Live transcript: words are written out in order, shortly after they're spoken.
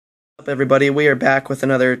Up everybody, we are back with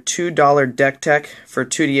another $2 deck tech for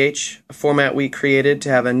 2DH, a format we created to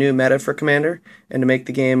have a new meta for Commander and to make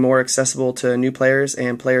the game more accessible to new players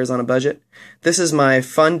and players on a budget. This is my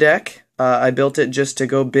fun deck. I built it just to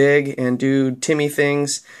go big and do Timmy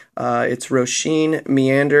things. It's Rosheen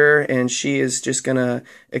Meander, and she is just going to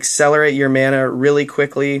accelerate your mana really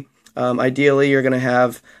quickly. Ideally, you're going to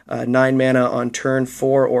have 9 mana on turn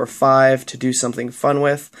 4 or 5 to do something fun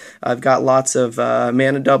with. I've got lots of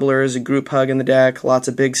mana doublers, a group hug in the deck, lots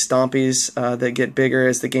of big stompies that get bigger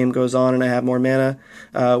as the game goes on and I have more mana,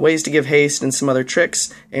 ways to give haste and some other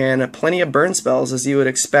tricks, and plenty of burn spells as you would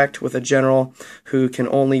expect with a general who can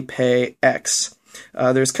only pay X.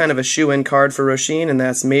 There's kind of a shoe-in card for Rosheen, and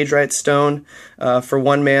that's Magerite Stone. For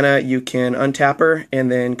 1 mana, you can untap her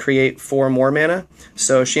and then create 4 more mana.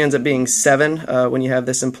 So she ends up being 7 when you have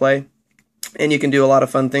this in play. And you can do a lot of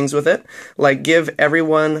fun things with it, like give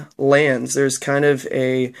everyone lands. There's kind of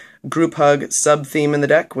a group hug sub-theme in the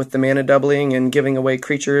deck with the mana doubling and giving away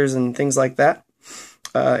creatures and things like that.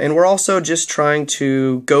 And we're also just trying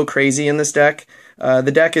to go crazy in this deck.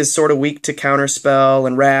 The deck is sort of weak to Counterspell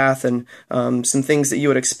and Wrath and some things that you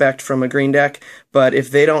would expect from a green deck, but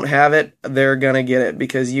if they don't have it, they're going to get it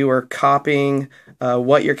because you are copying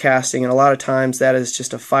what you're casting, and a lot of times that is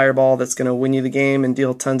just a fireball that's going to win you the game and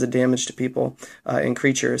deal tons of damage to people and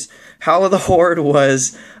creatures. Howl of the Horde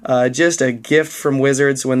was just a gift from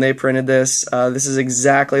Wizards when they printed this. This is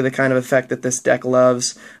exactly the kind of effect that this deck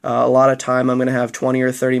loves. A lot of time I'm going to have 20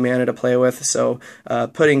 or 30 mana to play with, so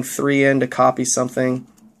putting 3 in to copy something,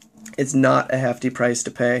 it's not a hefty price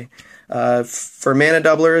to pay. For mana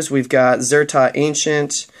doublers, we've got Zerta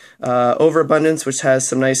Ancient, Overabundance, which has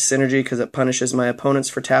some nice synergy because it punishes my opponents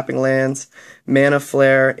for tapping lands, Mana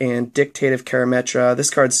Flare, and Dictative Karametra.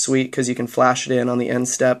 This card's sweet because you can flash it in on the end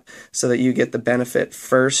step so that you get the benefit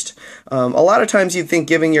first. A lot of times you'd think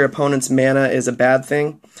giving your opponents mana is a bad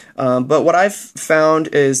thing, but what I've found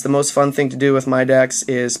is the most fun thing to do with my decks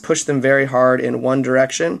is push them very hard in one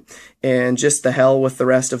direction and just the hell with the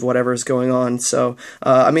rest of whatever is going on. So,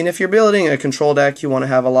 I mean, if you're building a control deck, you want to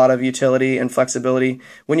have a lot of utility and flexibility.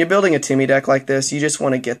 When you're building a Timmy deck like this, you just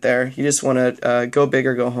want to get there. You just want to go big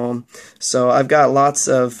or go home. So I've got lots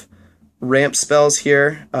of ramp spells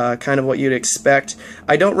here, kind of what you'd expect.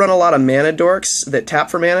 I don't run a lot of mana dorks that tap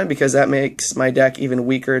for mana because that makes my deck even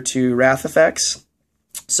weaker to Wrath effects.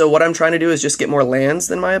 So what I'm trying to do is just get more lands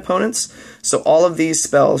than my opponents. So all of these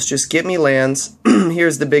spells just get me lands.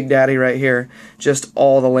 Here's the big daddy right here, just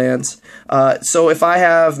all the lands. So if I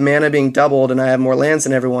have mana being doubled and I have more lands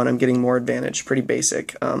than everyone, I'm getting more advantage. Pretty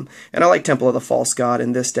basic. And I like Temple of the False God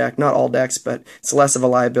in this deck. Not all decks, but it's less of a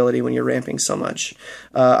liability when you're ramping so much.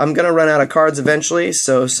 I'm going to run out of cards eventually,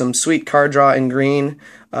 so some sweet card draw in green.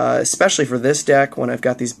 Especially for this deck when I've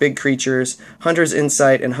got these big creatures, Hunter's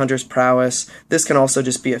Insight and Hunter's Prowess. This can also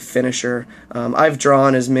just be a finisher. I've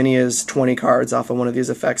drawn as many as 20 cards off of one of these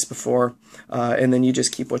effects before, and then you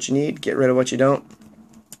just keep what you need, get rid of what you don't,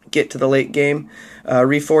 get to the late game.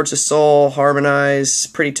 Reforge the Soul, Harmonize,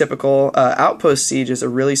 pretty typical. Outpost Siege is a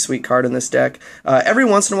really sweet card in this deck. Every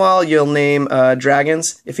once in a while you'll name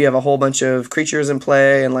dragons if you have a whole bunch of creatures in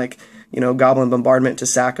play and like, you know, Goblin Bombardment to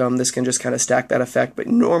sack them. This can just kind of stack that effect, but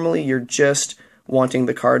normally you're just wanting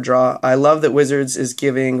the card draw. I love that Wizards is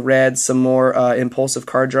giving red some more impulsive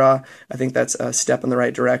card draw. I think that's a step in the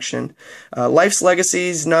right direction. Life's Legacy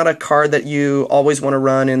is not a card that you always want to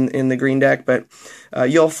run in the green deck, but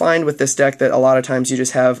you'll find with this deck that a lot of times you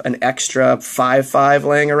just have an extra 5/5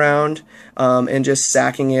 laying around, and just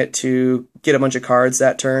sacking it to get a bunch of cards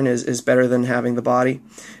that turn is better than having the body.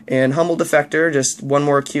 And Humble Defector, just one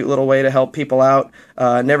more cute little way to help people out.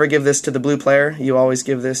 Never give this to the blue player. You always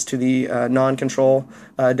give this to the non-control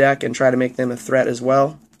deck and try to make them a threat as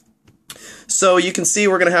well. So you can see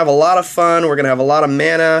we're going to have a lot of fun. We're going to have a lot of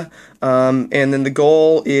mana. And then the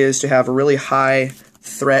goal is to have a really high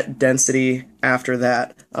threat density after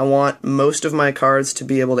that. I want most of my cards to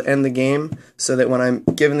be able to end the game so that when I'm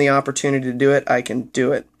given the opportunity to do it, I can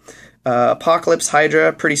do it. Apocalypse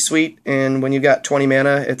Hydra, pretty sweet, and when you've got 20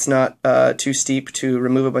 mana, it's not too steep to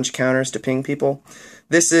remove a bunch of counters to ping people.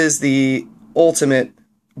 This is the ultimate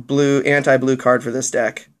anti-blue card for this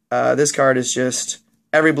deck. This card is just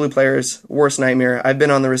every blue player's worst nightmare. I've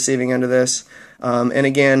been on the receiving end of this. And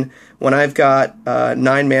again, when I've got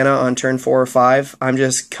 9 mana on turn 4 or 5, I'm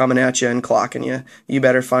just coming at you and clocking you. You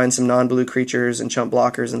better find some non-blue creatures and chump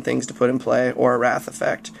blockers and things to put in play, or a Wrath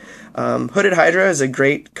effect. Hooded Hydra is a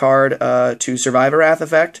great card to survive a Wrath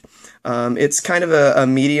effect. It's kind of a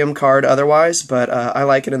medium card otherwise, but I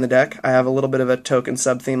like it in the deck. I have a little bit of a token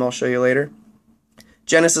sub-theme I'll show you later.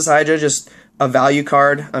 Genesis Hydra, just a value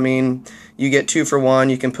card. I mean, you get 2 for 1.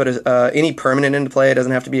 You can put any permanent into play. It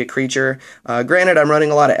doesn't have to be a creature. Granted, I'm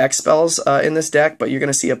running a lot of X spells in this deck, but you're going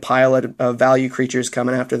to see a pile of value creatures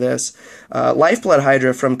coming after this. Lifeblood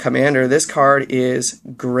Hydra from Commander. This card is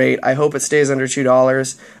great. I hope it stays under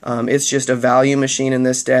 $2. It's just a value machine in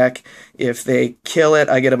this deck. If they kill it,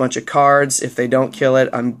 I get a bunch of cards. If they don't kill it,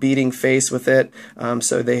 I'm beating face with it.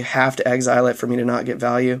 So they have to exile it for me to not get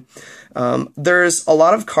value. There's a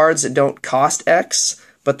lot of cards that don't cost X,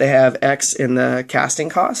 but they have X in the casting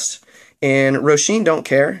cost. And Rosheen don't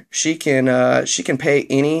care. She can pay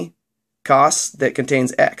any cost that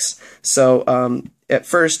contains X. So at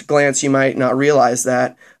first glance, you might not realize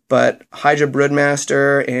that, but Hydra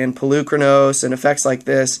Broodmaster and Pelucranos and effects like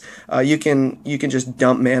this, you can just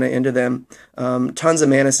dump mana into them. Tons of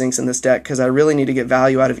mana sinks in this deck because I really need to get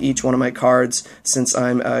value out of each one of my cards since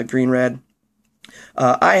I'm green-red.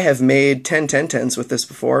 I have made 10/10/10s with this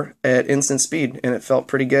before at instant speed, and it felt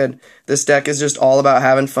pretty good. This deck is just all about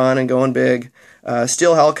having fun and going big.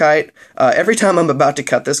 Steel Hellkite. Every time I'm about to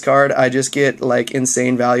cut this card, I just get like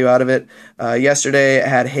insane value out of it. Yesterday I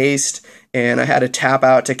had haste, and I had to tap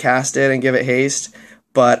out to cast it and give it haste,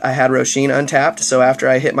 but I had Rosheen untapped, so after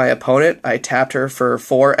I hit my opponent, I tapped her for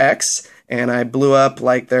 4x, and I blew up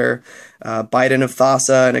like their Biden of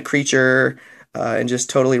Thassa and a creature, and just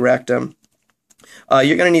totally wrecked them.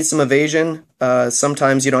 You're going to need some evasion.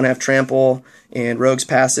 Sometimes you don't have trample, and Rogue's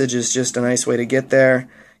Passage is just a nice way to get there.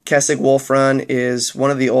 Kessig Wolf Run is one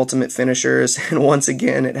of the ultimate finishers, and once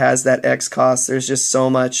again, it has that X cost. There's just so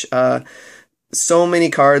much, so many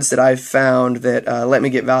cards that I've found that let me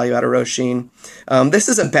get value out of Rosheen. This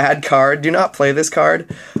is a bad card. Do not play this card,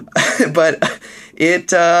 but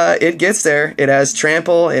it gets there. It has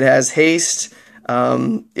trample. It has haste.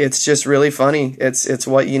 It's just really funny. It's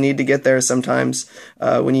what you need to get there sometimes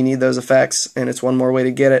when you need those effects, and it's one more way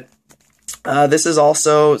to get it. This is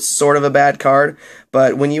also sort of a bad card,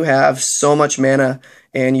 but when you have so much mana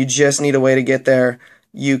and you just need a way to get there,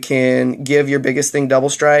 you can give your biggest thing double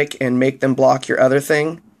strike and make them block your other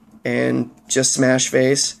thing and just smash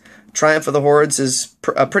face. Triumph of the Hordes is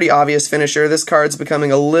a pretty obvious finisher. This card's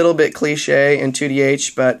becoming a little bit cliche in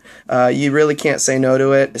 2DH, but you really can't say no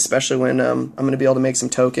to it, especially when I'm going to be able to make some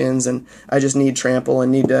tokens, and I just need trample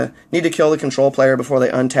and need to kill the control player before they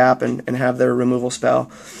untap and have their removal spell.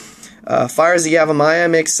 Fires the Yavimaya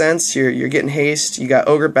makes sense. You're getting haste. You got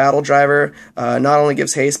Ogre Battle Driver. Not only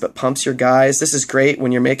gives haste, but pumps your guys. This is great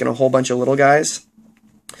when you're making a whole bunch of little guys.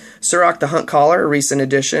 Surrak the Hunt Caller, recent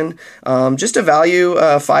addition. Just a value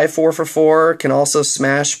 5/4 for 4, can also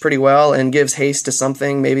smash pretty well and gives haste to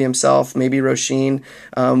something, maybe himself, maybe Rosheen.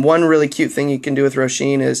 One really cute thing you can do with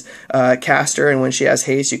Rosheen is cast her, and when she has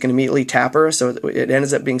haste, you can immediately tap her, so it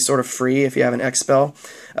ends up being sort of free if you have an X spell.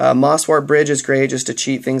 Mosswart Bridge is great just to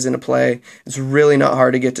cheat things into play. It's really not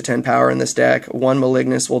hard to get to 10 power in this deck. One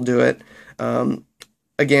Malignus will do it.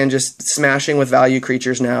 Again, just smashing with value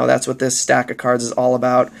creatures now. That's what this stack of cards is all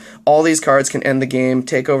about. All these cards can end the game,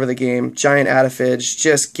 take over the game. Giant Ataphage,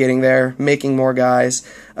 just getting there, making more guys.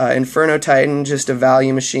 Inferno Titan, just a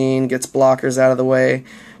value machine, gets blockers out of the way.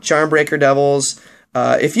 Charmbreaker Devils.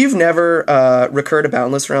 If you've never recurred to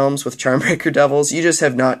Boundless Realms with Charmbreaker Devils, you just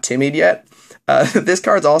have not timmied yet. This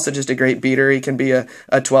card's also just a great beater. He can be a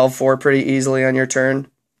 12/4 pretty easily on your turn.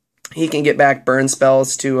 He can get back burn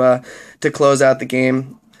spells to close out the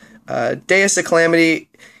game. Deus of Calamity,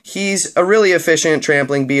 he's a really efficient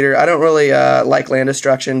trampling beater. I don't really like land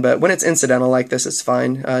destruction, but when it's incidental like this, it's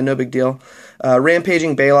fine. No big deal.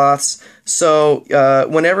 Rampaging Baloths. So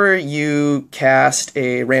whenever you cast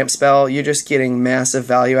a ramp spell, you're just getting massive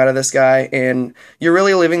value out of this guy, and you're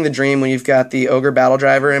really living the dream when you've got the Ogre Battle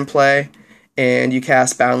Driver in play, and you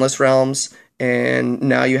cast Boundless Realms, and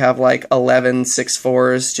now you have like 11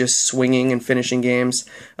 6/4s just swinging and finishing games.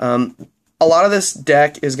 A lot of this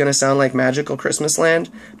deck is going to sound like Magical Christmas Land,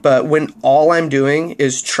 but when all I'm doing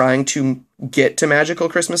is trying to get to Magical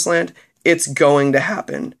Christmas Land, it's going to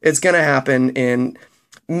happen. It's going to happen in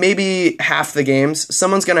maybe half the games.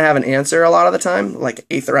 Someone's going to have an answer a lot of the time, like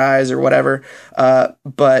Aetherize or whatever.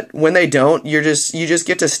 But when they don't, you just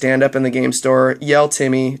get to stand up in the game store, yell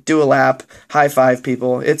Timmy, do a lap, high five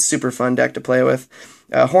people. It's super fun deck to play with.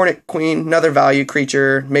 Hornet Queen, another value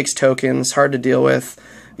creature, makes tokens, hard to deal with.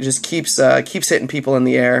 It just keeps hitting people in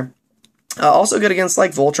the air. Also good against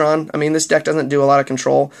like Voltron. I mean, this deck doesn't do a lot of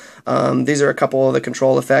control. These are a couple of the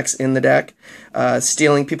control effects in the deck.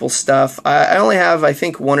 Stealing people's stuff. I only have, I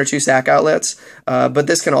think, 1 or 2 sack outlets, but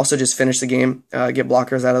this can also just finish the game, get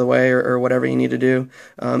blockers out of the way or whatever you need to do.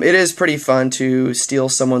 It is pretty fun to steal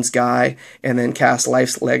someone's guy and then cast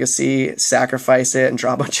Life's Legacy, sacrifice it, and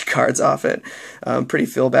draw a bunch of cards off it. Pretty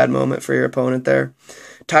feel-bad moment for your opponent there.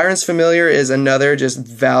 Tyrant's Familiar is another just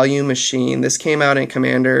value machine. This came out in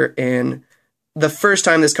Commander, and the first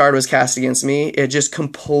time this card was cast against me, it just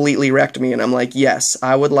completely wrecked me, and I'm like, yes,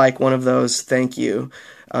 I would like one of those, thank you.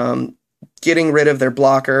 Getting rid of their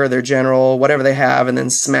blocker, their general, whatever they have, and then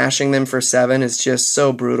smashing them for 7 is just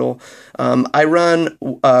so brutal. I run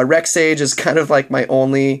Rex Sage as kind of like my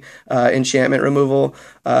only enchantment removal.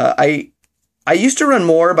 I used to run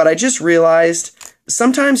more, but I just realized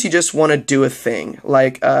sometimes you just want to do a thing.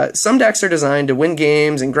 Like, some decks are designed to win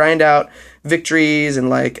games and grind out victories and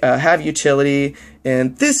like have utility,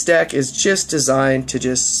 and this deck is just designed to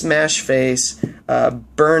just smash face,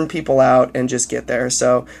 burn people out, and just get there.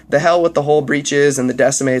 So the hell with the whole breaches and the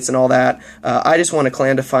decimates and all that. I just want to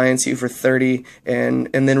Clan Defiance you for 30 and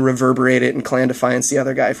then reverberate it and Clan Defiance the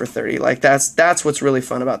other guy for 30. Like that's what's really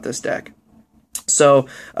fun about this deck. So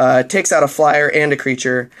it takes out a flyer and a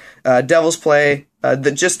creature. Devil's Play,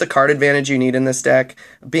 just the card advantage you need in this deck,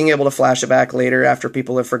 being able to flash it back later after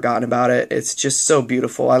people have forgotten about it. It's just so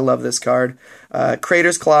beautiful. I love this card.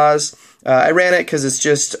 Crater's Claws, I ran it because it's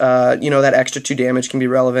just, that extra 2 damage can be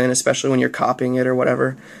relevant, especially when you're copying it or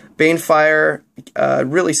whatever. Banefire,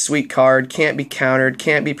 really sweet card, can't be countered,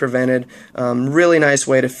 can't be prevented. Really nice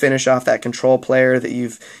way to finish off that control player that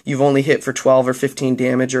you've only hit for 12 or 15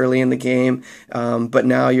 damage early in the game, but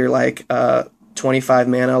now you're like 25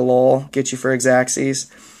 mana lol, get you for Xaxes.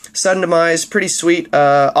 Sudden Demise, pretty sweet.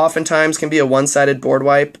 Oftentimes can be a one-sided board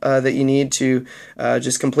wipe that you need to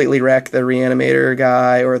just completely wreck the Reanimator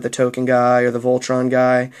guy or the Token guy or the Voltron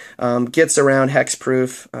guy. Gets around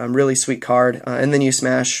hexproof, really sweet card, and then you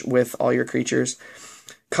smash with all your creatures.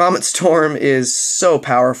 Comet Storm is so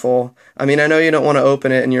powerful. I mean, I know you don't want to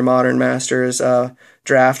open it in your Modern Masters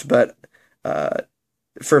draft, but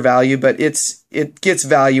for value, but it gets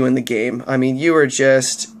value in the game. I mean, you are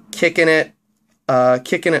just kicking it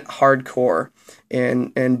hardcore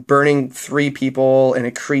and burning 3 people and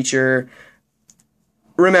a creature.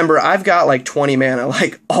 Remember, I've got like 20 mana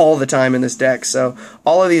like all the time in this deck, so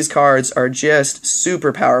all of these cards are just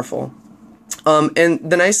super powerful. And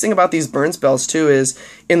the nice thing about these burn spells too is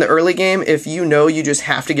in the early game, if you know you just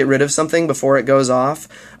have to get rid of something before it goes off,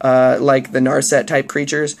 like the Narset type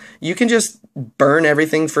creatures, you can just burn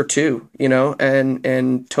everything for 2,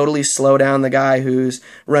 and totally slow down the guy who's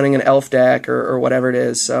running an elf deck or whatever it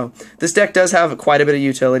is. So this deck does have quite a bit of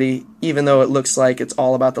utility, even though it looks like it's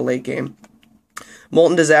all about the late game.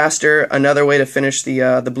 Molten Disaster, another way to finish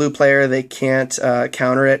the blue player. They can't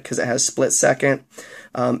counter it because it has split second.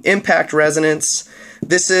 Impact Resonance.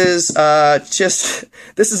 This is a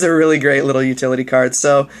really great little utility card.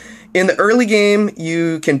 So in the early game,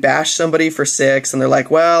 you can bash somebody for 6, and they're like,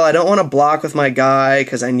 well, I don't want to block with my guy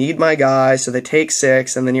because I need my guy, so they take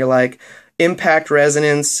 6, and then you're like, Impact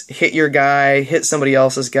Resonance, hit your guy, hit somebody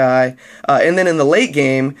else's guy, and then in the late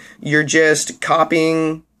game, you're just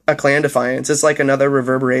copying a Clan Defiance. It's like another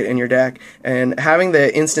Reverberate in your deck, and having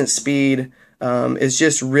the instant speed is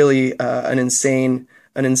just really an insane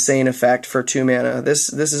effect for 2 mana.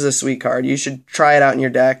 This is a sweet card. You should try it out in your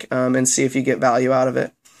deck and see if you get value out of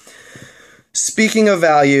it. Speaking of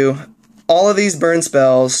value, all of these burn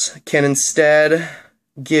spells can instead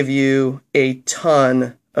give you a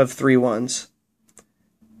ton of 3/1s.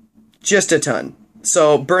 Just a ton.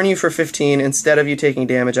 So burn you for 15, instead of you taking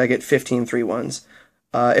damage, I get 15 3/1s.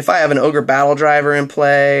 If I have an Ogre Battle Driver in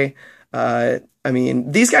play, I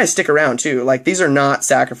mean, these guys stick around too. Like, these are not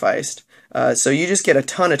sacrificed. So you just get a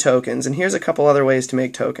ton of tokens, and here's a couple other ways to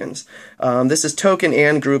make tokens. This is Token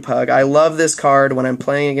and Group Hug. I love this card when I'm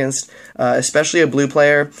playing against especially a blue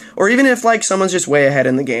player, or even if like someone's just way ahead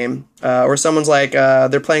in the game, or someone's like,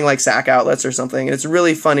 they're playing like sack outlets or something, and it's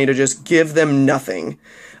really funny to just give them nothing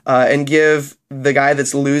and give the guy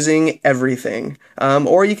that's losing everything.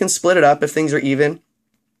 Or you can split it up if things are even.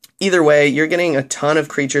 Either way, you're getting a ton of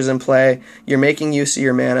creatures in play. You're making use of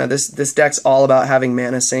your mana. This deck's all about having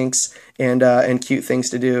mana sinks and cute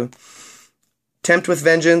things to do. Tempt with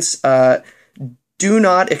Vengeance. Do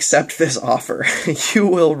not accept this offer. You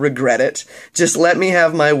will regret it. Just let me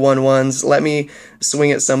have my 1/1s. Let me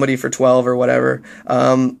swing at somebody for 12 or whatever.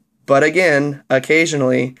 But again,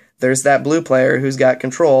 occasionally there's that blue player who's got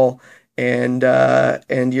control, and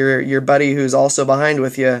your buddy who's also behind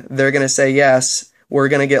with you, they're gonna say yes we're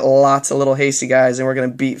going to get lots of little hasty guys, and we're going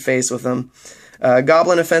to beat face with them.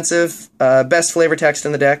 Goblin Offensive, best flavor text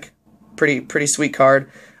in the deck. Pretty sweet card.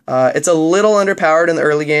 It's a little underpowered in the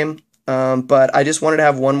early game, but I just wanted to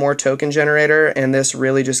have one more token generator, and this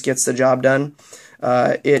really just gets the job done.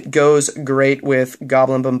 It goes great with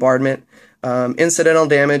Goblin Bombardment. Incidental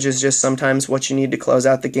damage is just sometimes what you need to close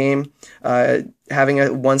out the game. Having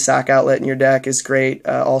a 1 sack outlet in your deck is great.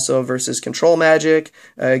 Also versus control magic,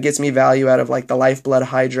 it gets me value out of like the Lifeblood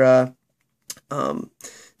Hydra.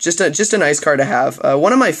 Just a nice card to have.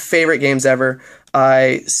 One of my favorite games ever.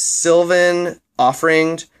 I Sylvan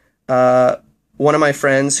offeringed one of my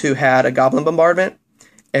friends who had a Goblin Bombardment,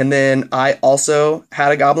 and then I also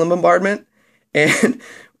had a Goblin Bombardment, and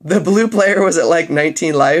the blue player was at like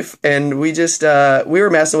 19 life, and we were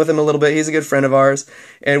messing with him a little bit. He's a good friend of ours,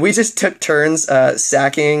 and we just took turns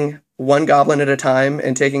sacking one goblin at a time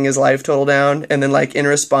and taking his life total down, and then like in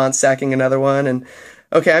response sacking another one. And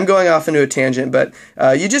okay, I'm going off into a tangent, but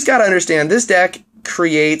you just got to understand this deck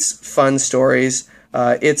creates fun stories.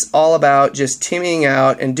 It's all about just teaming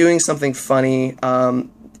out and doing something funny.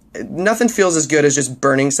 Nothing feels as good as just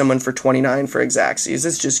burning someone for 29 for Xaxes.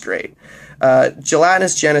 It's just great.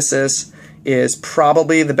 Gelatinous Genesis is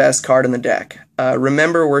probably the best card in the deck.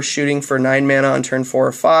 Remember, we're shooting for 9 mana on turn 4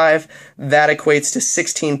 or 5. That equates to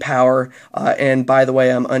 16 power. And by the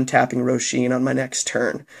way, I'm untapping Rosheen on my next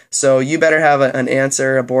turn. So you better have an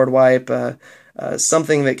answer, a board wipe,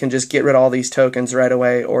 something that can just get rid of all these tokens right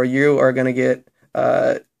away, or you are going to get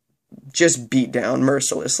just beat down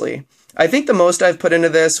mercilessly. I think the most I've put into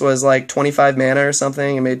this was like 25 mana or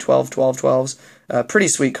something and made 12/12/12s. Pretty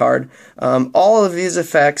sweet card. All of these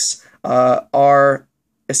effects are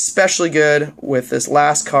especially good with this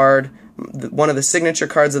last card, one of the signature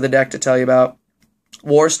cards of the deck to tell you about.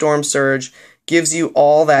 Warstorm Surge gives you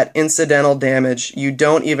all that incidental damage. You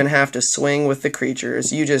don't even have to swing with the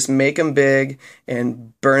creatures. You just make them big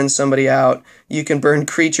and burn somebody out. You can burn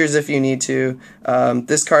creatures if you need to.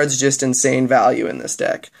 This card's just insane value in this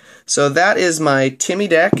deck. So that is my Timmy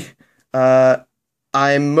deck.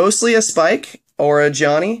 I'm mostly a Spike or a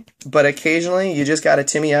Johnny, but occasionally you just got to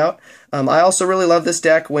Timmy out. I also really love this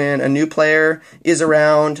deck when a new player is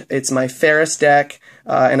around. It's my fairest deck.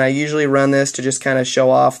 And I usually run this to just kind of show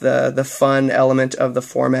off the fun element of the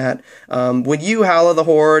format. When you Howl of the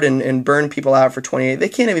Horde and burn people out for 28, they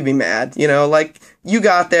can't even be mad. You know, like, you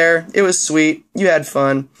got there, it was sweet, you had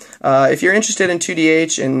fun. If you're interested in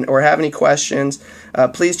 2DH or have any questions,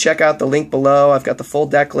 please check out the link below. I've got the full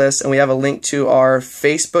deck list, and we have a link to our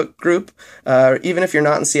Facebook group. Even if you're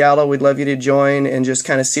not in Seattle, we'd love you to join and just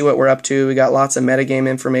kind of see what we're up to. We got lots of metagame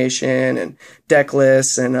information and deck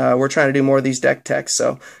lists, and we're trying to do more of these deck techs.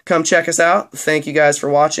 So come check us out. Thank you guys for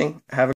watching. Have a